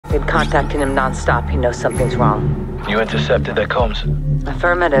Been contacting him non-stop. He knows something's wrong. You intercepted their comms?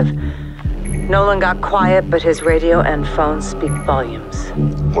 Affirmative. Nolan got quiet, but his radio and phone speak volumes.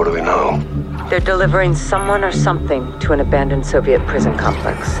 What do we know? They're delivering someone or something to an abandoned Soviet prison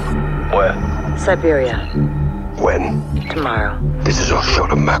complex. Where? Siberia. When? Tomorrow. This is our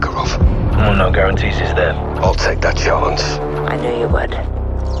shot at Makarov. Oh, no guarantees he's there. I'll take that chance. I knew you would.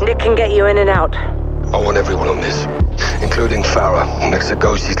 Nick can get you in and out. I want everyone on this, including Farah. Next to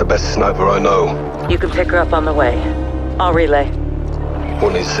Ghost, she's the best sniper I know. You can pick her up on the way. I'll relay.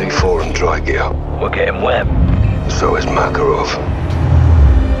 We'll need C4 and dry gear. We're getting wet. So is Makarov.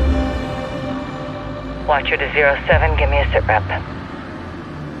 Watcher to 07, give me a sit rep.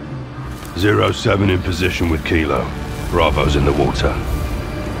 07 in position with Kilo. Bravo's in the water.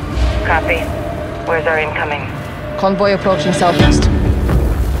 Copy. Where's our incoming? Convoy approaching southeast.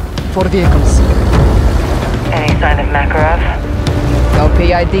 4 vehicles. Any sign of Makarov? No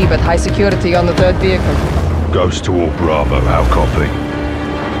PID, but high security on the 3rd vehicle. Ghost to all Bravo, how copy?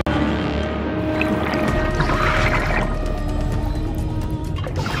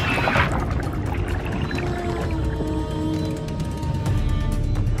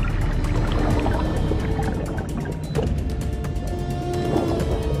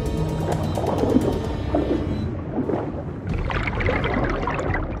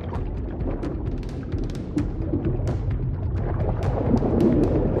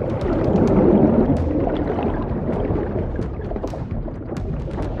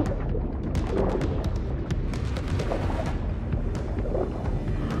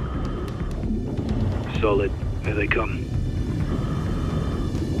 Solid. Here they come.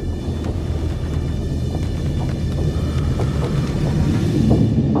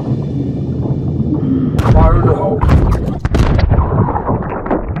 Fire in the hole.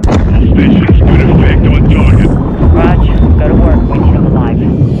 Suspicions, good effect on target. Raj, go to work. We need him alive.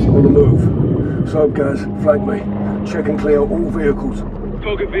 On the move. Sub guys, flank me. Check and clear all vehicles.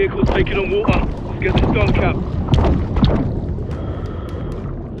 Target vehicles taking on water. Let's get this done, Cap.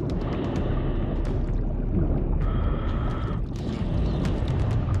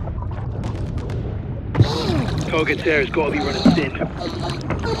 Target's air has got to be running thin.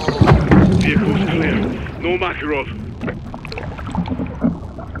 Vehicle's clear. No Makarov.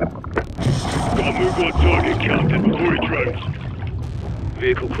 Gotta move on target, Captain, before he drowns.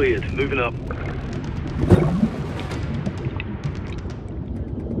 Vehicle cleared. Moving up.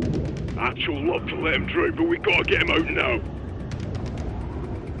 Actual love to let him drown, but we gotta get him out now.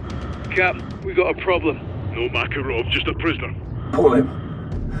 Cap, we got a problem. No Makarov, just a prisoner. Pull him.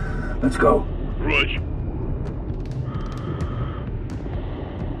 Let's go. Raj.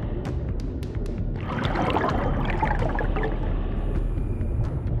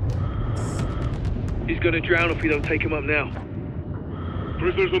 He's gonna drown if we don't take him up now.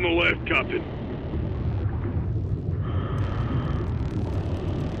 Prisoners on the left, Captain.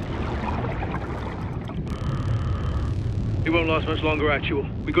 He won't last much longer, Actual.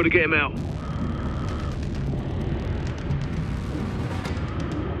 We gotta get him out.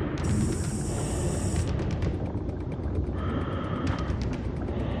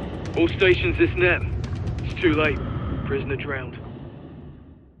 All stations, this net. It's too late. Prisoner drowned.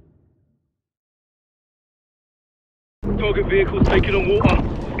 Target vehicles taking on water.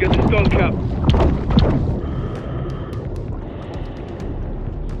 Let's get this done, Cap.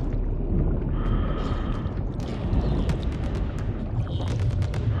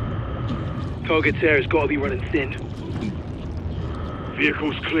 Target's air has got to be running thin.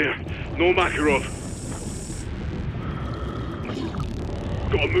 Vehicle's clear. No Makarov.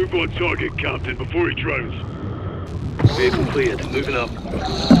 Gotta move on target, Captain, before he drowns. Vehicle cleared. Moving up.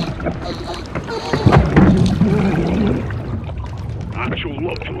 Actual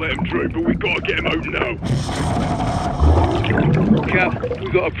love to let him drown, but we gotta get him out now. Cap, we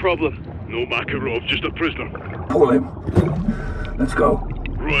got a problem. No Makarov, just a prisoner. Pull him. Let's go.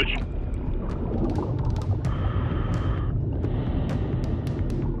 Raj.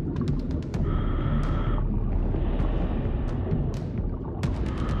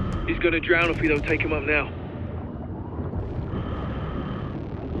 He's gonna drown if we don't take him up now.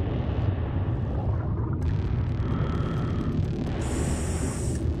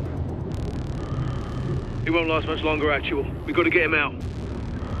 He won't last much longer, Actual. We gotta get him out.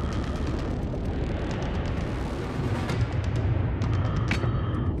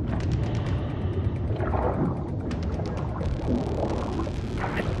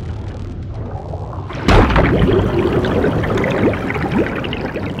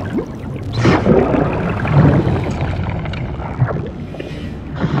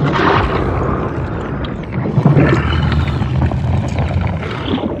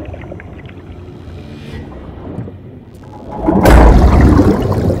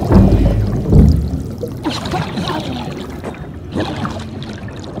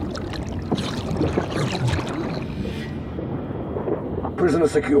 Prisoner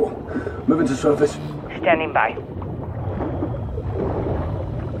secure. Moving to surface. Standing by.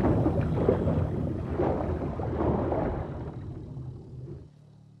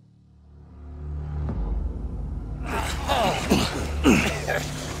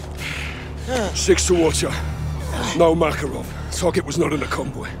 Six to Watcher. No Makarov. Target was not in the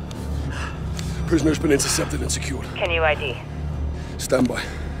convoy. Prisoner's been intercepted and secured. Can you ID? Stand by.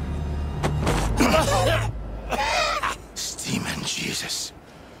 Steaming Jesus.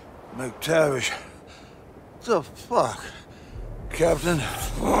 McTavish. The fuck? Captain?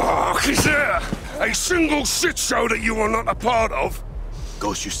 Fuck, is there a single shit show that you are not a part of?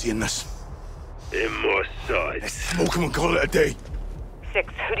 Ghost, you seeing this? In my sight. Let's smoke him and call it a day.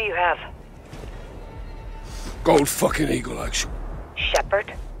 6, who do you have? Gold fucking Eagle, actual.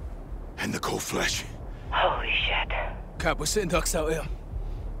 Shepard? And the cold flesh. Holy shit. Cap, we're sitting ducks out here.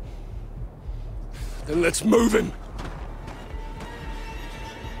 Then let's move him.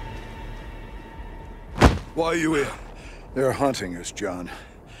 Why are you here? They're hunting us, John.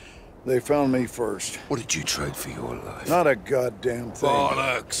 They found me first. What did you trade for your life? Not a goddamn thing.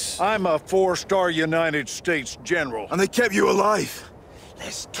 Bollocks. I'm a 4-star United States general. And they kept you alive.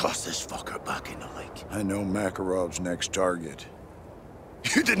 Let's toss this fucker back in the lake. I know Makarov's next target.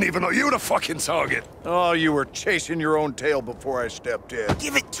 You didn't even know you were the fucking target. Oh, you were chasing your own tail before I stepped in.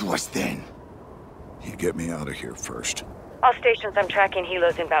 Give it to us then. You get me out of here first. All stations, I'm tracking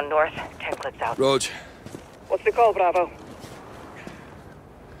helos inbound north. 10 clicks out. Rog. What's the call, Bravo?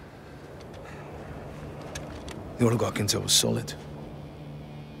 The order got intel was solid.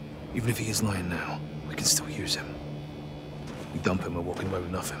 Even if he is lying now, we can still use him. We dump him, we're walking away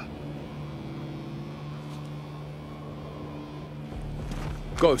with nothing.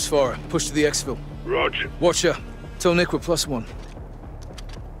 Ghost, Farah, push to the exfil. Roger. Watcher, tell Nick we're +1.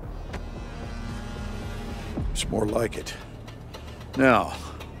 It's more like it. Now,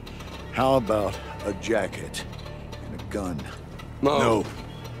 how about a jacket and a gun? No.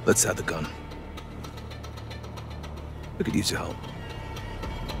 Let's add the gun. We could use your help.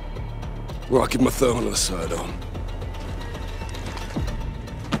 Well, I'll keep my thermal on the side on.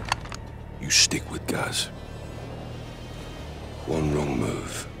 You stick with Gaz. One wrong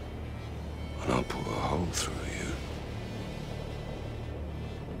move, and I'll put a hole through you.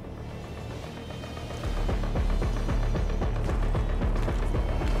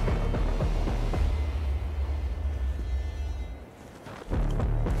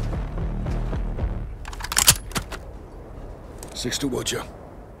 Six to Watcher.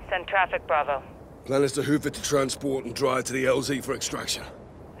 Send traffic, Bravo. Plan is to hoof it to transport and drive to the LZ for extraction.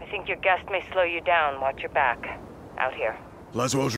 I think your guest may slow you down. Watch your back. Out here. Laswell's